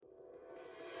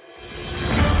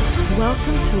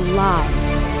Welcome to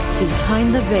Live,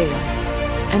 Behind the Veil,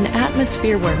 an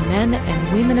atmosphere where men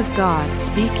and women of God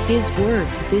speak His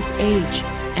word to this age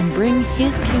and bring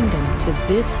His kingdom to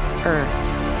this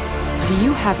earth. Do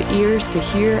you have ears to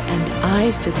hear and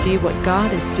eyes to see what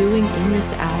God is doing in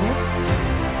this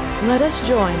hour? Let us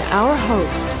join our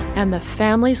host and the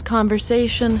family's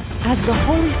conversation as the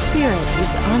Holy Spirit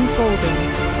is unfolding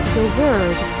the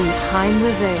Word behind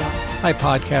the veil. Hi,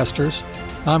 podcasters.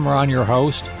 I'm Ron, your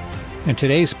host, and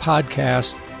today's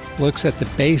podcast looks at the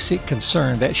basic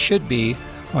concern that should be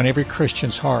on every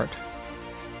Christian's heart.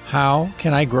 How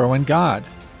can I grow in God?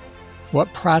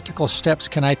 What practical steps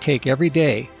can I take every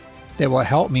day that will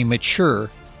help me mature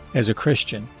as a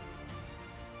Christian?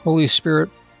 Holy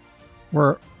Spirit,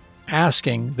 we're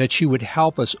asking that you would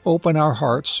help us open our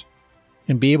hearts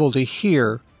and be able to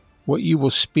hear what you will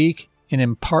speak and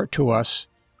impart to us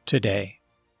today.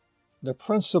 The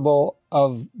principle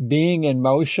of being in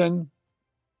motion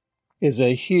is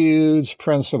a huge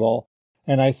principle,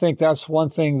 and I think that's one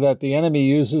thing that the enemy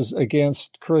uses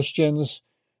against Christians,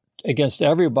 against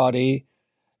everybody,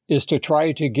 is to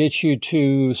try to get you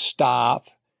to stop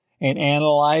and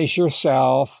analyze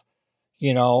yourself.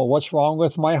 You know, what's wrong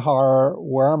with my heart?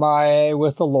 Where am I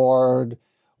with the Lord?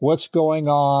 What's going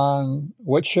on?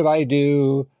 What should I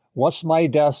do? What's my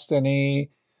destiny?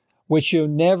 Which you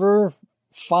never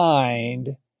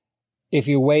find if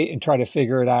you wait and try to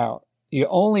figure it out. You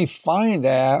only find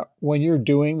that when you're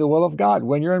doing the will of God,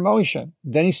 when you're in motion.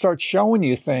 Then He starts showing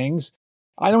you things.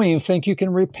 I don't even think you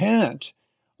can repent,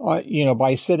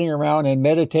 by sitting around and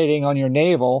meditating on your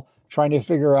navel, trying to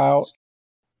figure out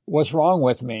what's wrong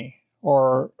with me.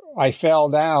 Or I fell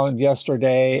down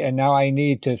yesterday and now I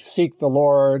need to seek the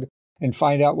Lord and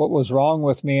find out what was wrong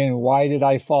with me and why did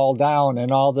I fall down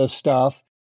and all this stuff.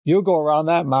 You'll go around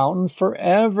that mountain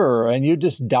forever and you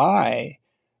just die.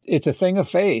 It's a thing of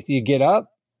faith. You get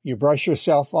up, you brush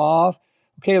yourself off.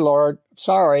 Okay, Lord,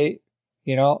 sorry,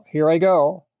 here I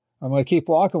go. I'm going to keep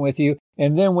walking with you.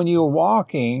 And then when you're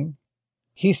walking,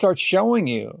 He starts showing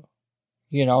you,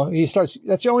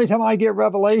 that's the only time I get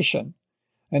revelation.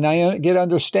 And I get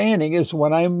understanding is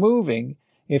when I'm moving.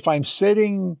 If I'm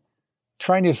sitting,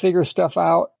 trying to figure stuff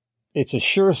out, it's a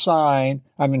sure sign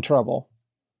I'm in trouble.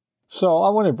 So I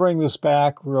want to bring this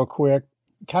back real quick,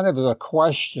 kind of as a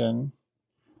question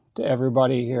to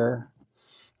everybody here.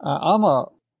 I'm a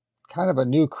kind of a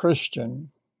new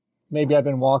Christian. Maybe I've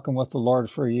been walking with the Lord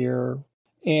for a year,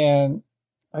 and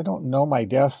I don't know my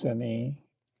destiny.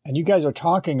 And you guys are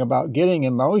talking about getting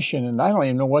in motion, and I don't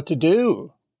even know what to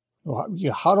do.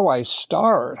 How do I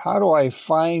start? How do I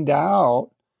find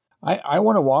out? I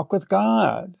want to walk with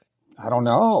God. I don't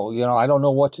know. I don't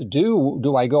know what to do.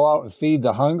 Do I go out and feed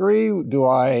the hungry? Do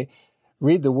I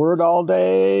read the Word all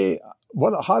day?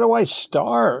 How do I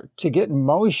start to get in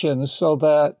motion so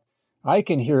that I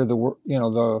can hear the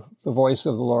voice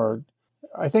of the Lord?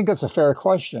 I think that's a fair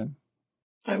question.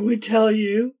 I would tell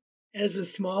you, as a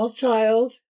small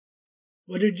child,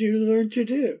 what did you learn to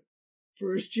do?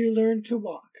 First, you learned to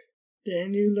walk.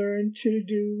 Then you learned to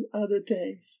do other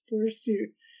things. First,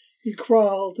 you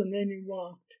crawled and then you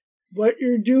walked. What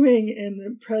you're doing in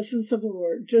the presence of the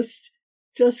Lord, just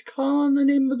call on the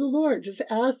name of the Lord. Just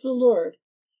ask the Lord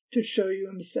to show you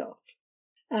Himself.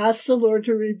 Ask the Lord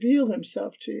to reveal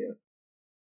Himself to you.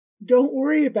 Don't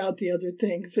worry about the other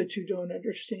things that you don't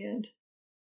understand.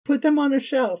 Put them on a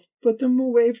shelf. Put them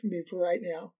away from you for right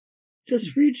now.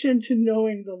 Just reach into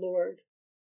knowing the Lord.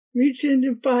 Reach in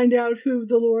to find out who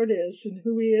the Lord is and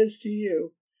who He is to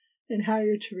you and how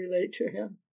you're to relate to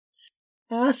Him.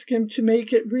 Ask Him to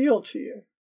make it real to you,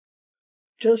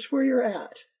 just where you're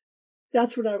at.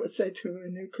 That's what I would say to a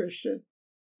new Christian.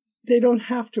 They don't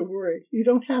have to worry. You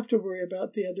don't have to worry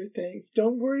about the other things.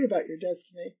 Don't worry about your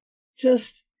destiny.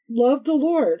 Just love the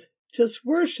Lord. Just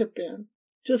worship Him.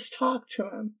 Just talk to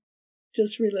Him.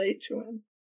 Just relate to Him.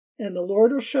 And the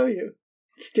Lord will show you.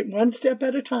 One step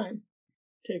at a time.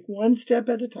 Take one step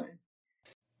at a time.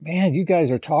 Man, you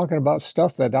guys are talking about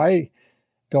stuff that I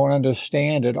don't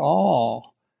understand at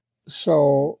all.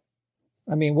 So,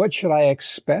 what should I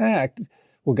expect?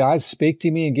 Will God speak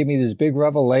to me and give me these big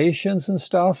revelations and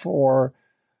stuff? Or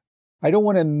I don't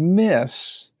want to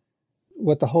miss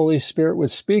what the Holy Spirit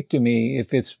would speak to me.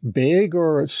 If it's big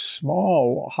or it's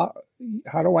small,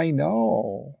 how do I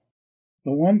know?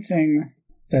 The one thing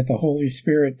that the Holy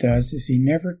Spirit does is He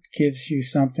never gives you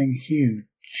something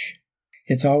huge.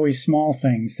 It's always small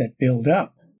things that build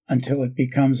up until it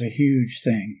becomes a huge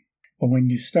thing. But when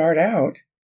you start out,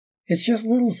 it's just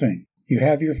little things. You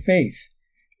have your faith.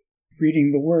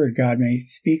 Reading the Word, God may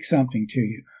speak something to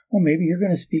you. Well, maybe you're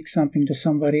going to speak something to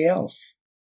somebody else.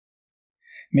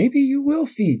 maybe you will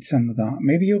feed some of them.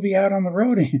 Maybe you'll be out on the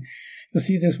road and you'll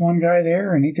see this one guy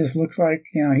there and he just looks like,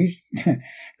 he's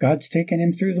God's taking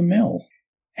him through the mill.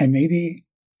 And maybe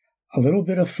a little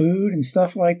bit of food and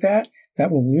stuff like that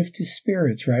will lift his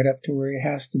spirits right up to where he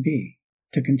has to be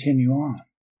to continue on.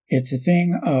 It's a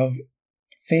thing of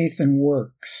faith and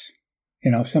works.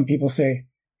 Some people say,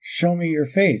 show me your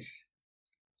faith.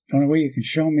 The only way you can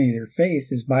show me your faith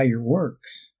is by your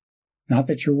works. Not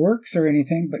that your works are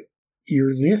anything, but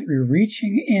you're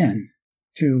reaching in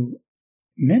to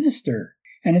minister.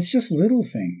 And it's just little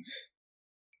things.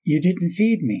 You didn't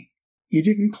feed me. You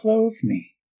didn't clothe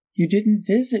me. You didn't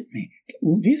visit me.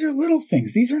 These are little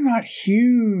things. These are not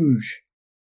huge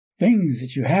things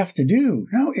that you have to do.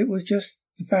 No, it was just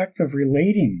the fact of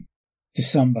relating to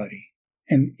somebody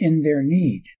and in their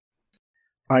need.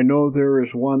 I know there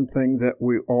is one thing that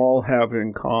we all have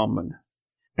in common,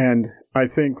 and I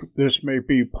think this may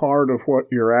be part of what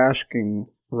you're asking,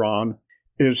 Ron,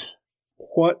 is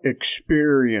what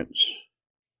experience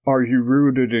are you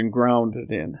rooted and grounded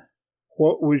in?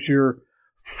 What was your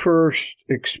first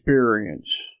experience?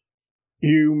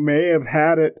 You may have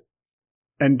had it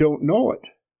and don't know it,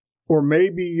 or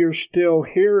maybe you're still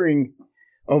hearing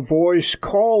a voice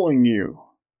calling you,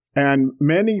 and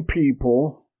many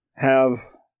people have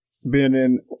been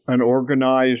in an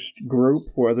organized group,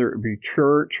 whether it be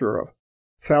church or a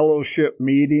fellowship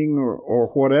meeting or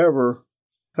whatever,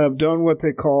 have done what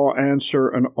they call answer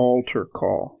an altar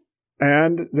call.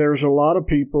 And there's a lot of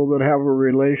people that have a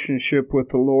relationship with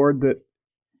the Lord that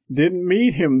didn't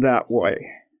meet him that way.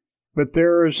 But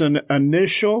there is an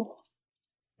initial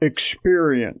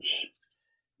experience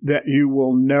that you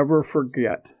will never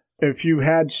forget. If you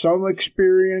had some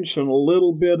experience and a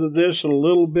little bit of this and a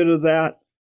little bit of that,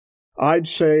 I'd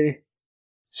say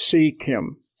seek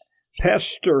him,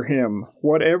 pester him,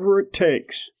 whatever it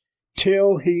takes,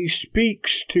 till he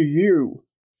speaks to you,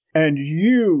 and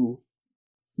you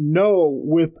know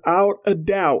without a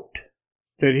doubt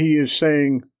that he is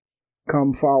saying,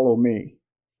 come follow me.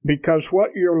 Because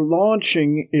what you're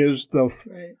launching is the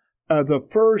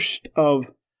first of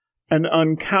an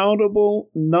uncountable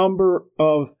number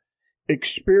of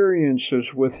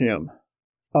experiences with him.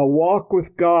 A walk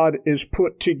with God is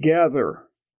put together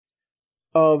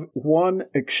of one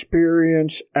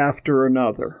experience after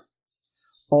another,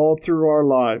 all through our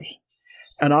lives.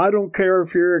 And I don't care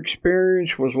if your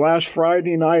experience was last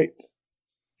Friday night.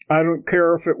 I don't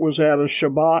care if it was at a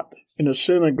Shabbat in a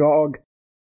synagogue.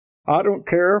 I don't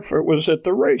care if it was at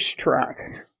the racetrack.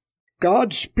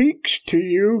 God speaks to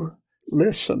you.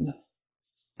 Listen.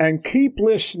 And keep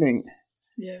listening,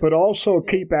 but also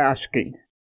keep asking.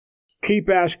 Keep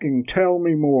asking, tell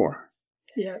me more.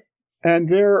 Yeah. And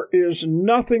there is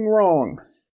nothing wrong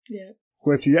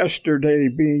with yesterday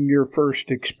being your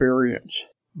first experience.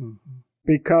 Mm-hmm.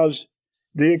 Because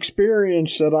the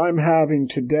experience that I'm having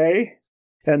today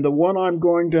and the one I'm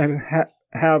going to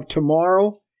have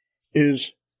tomorrow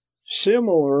is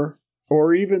similar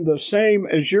or even the same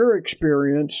as your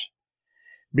experience,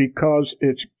 because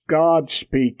it's God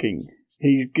speaking.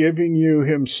 He's giving you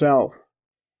himself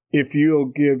if you'll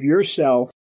give yourself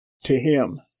to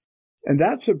him. And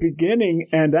that's a beginning,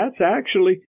 and that's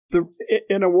actually,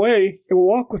 in a way, a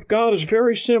walk with God is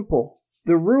very simple.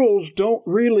 The rules don't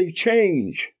really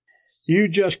change. You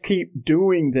just keep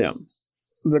doing them.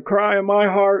 The cry of my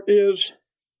heart is,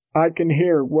 I can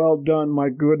hear, well done, my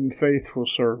good and faithful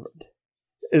servant.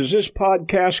 As this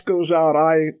podcast goes out,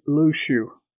 I loose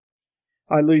you.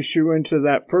 I loose you into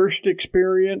that first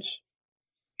experience,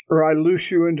 or I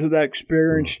loose you into that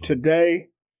experience today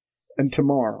and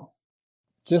tomorrow.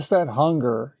 Just that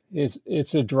hunger,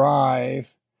 it's a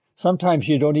drive. Sometimes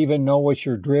you don't even know what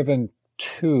you're driven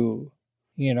to,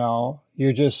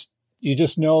 you just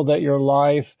know that your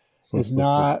life is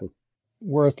not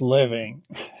worth living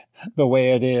the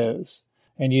way it is.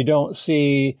 And you don't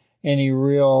see any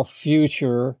real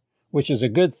future, which is a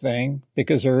good thing,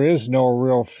 because there is no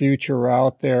real future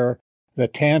out there. The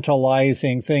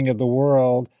tantalizing thing of the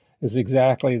world is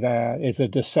exactly that. It's a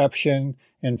deception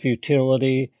and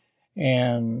futility.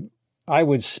 And I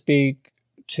would speak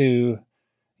to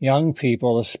young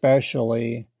people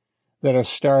especially that are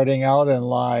starting out in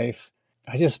life.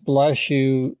 I just bless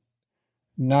you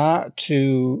not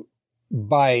to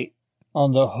bite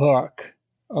on the hook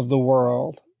of the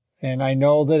world. And I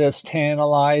know that it's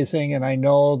tantalizing, and I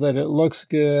know that it looks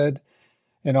good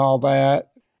and all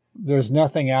that. There's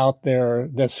nothing out there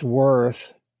that's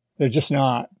worth, there's just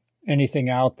not anything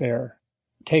out there.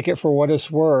 Take it for what it's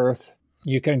worth.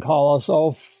 You can call us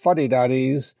all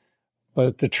fuddy-duddies,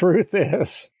 but the truth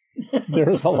is,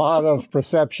 there's a lot of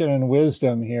perception and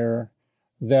wisdom here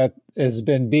that has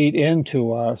been beat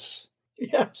into us.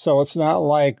 Yeah. So it's not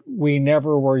like we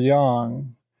never were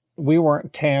young. We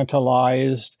weren't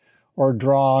tantalized or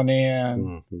drawn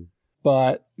in,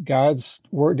 but God's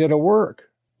word did a work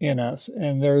in us.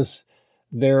 And there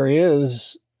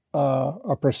is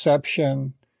a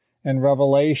perception and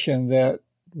revelation that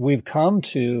we've come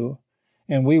to,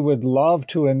 and we would love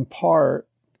to impart,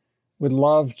 would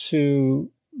love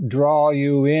to draw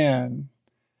you in,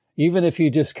 even if you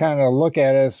just kind of look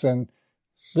at us and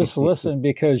just listen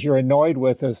because you're annoyed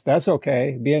with us. That's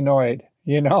okay. Be annoyed,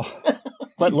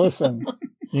 but listen,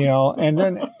 and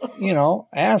then,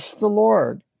 ask the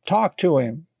Lord, talk to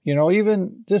him,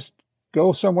 even just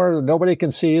go somewhere that nobody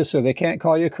can see you so they can't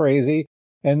call you crazy,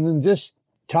 and then just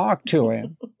talk to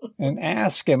him and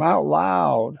ask him out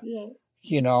loud. Yeah.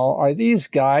 Are these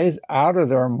guys out of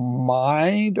their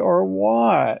mind or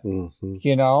what? And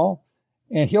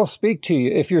he'll speak to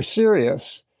you if you're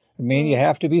serious. You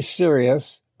have to be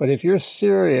serious, but if you're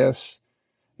serious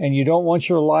and you don't want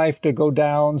your life to go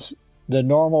down the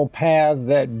normal path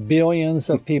that billions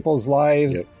of people's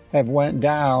lives have went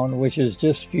down, which is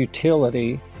just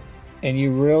futility, and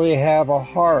you really have a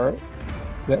heart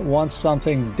that wants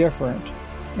something different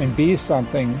and be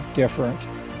something different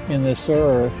in this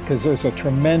earth, because there's a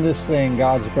tremendous thing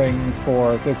God's bringing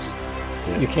forth.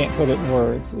 You can't put it in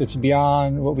words. It's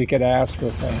beyond what we could ask or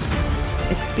think.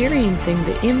 Experiencing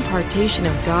the impartation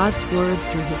of God's Word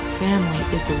through His family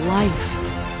is life.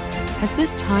 Has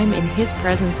this time in His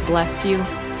presence blessed you?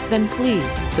 Then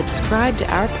please subscribe to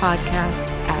our podcast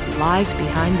at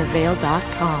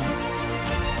livebehindtheveil.com.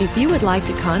 If you would like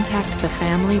to contact the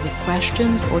family with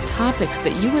questions or topics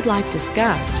that you would like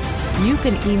discussed, you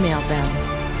can email them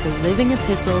to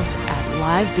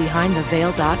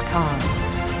livingepistles@livebehindtheveil.com.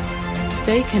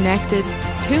 Stay connected,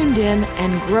 tuned in,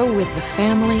 and grow with the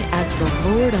family as the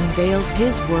Lord unveils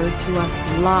His Word to us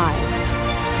live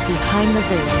behind the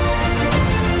veil.